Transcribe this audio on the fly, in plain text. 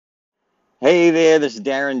Hey there, this is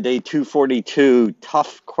Darren, day 242.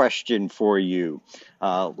 Tough question for you.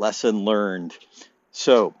 Lesson learned.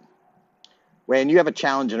 So, when you have a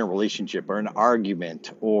challenge in a relationship or an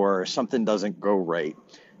argument or something doesn't go right,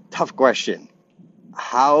 tough question.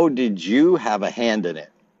 How did you have a hand in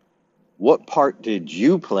it? What part did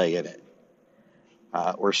you play in it?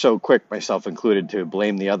 We're so quick, myself included, to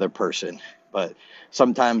blame the other person, but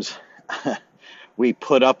sometimes we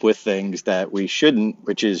put up with things that we shouldn't,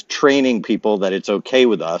 which is training people that it's okay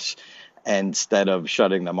with us instead of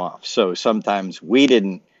shutting them off. So sometimes we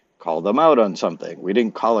didn't call them out on something. We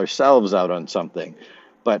didn't call ourselves out on something.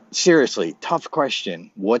 But seriously, tough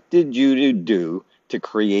question. What did you do to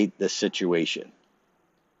create this situation?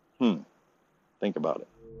 Think about it.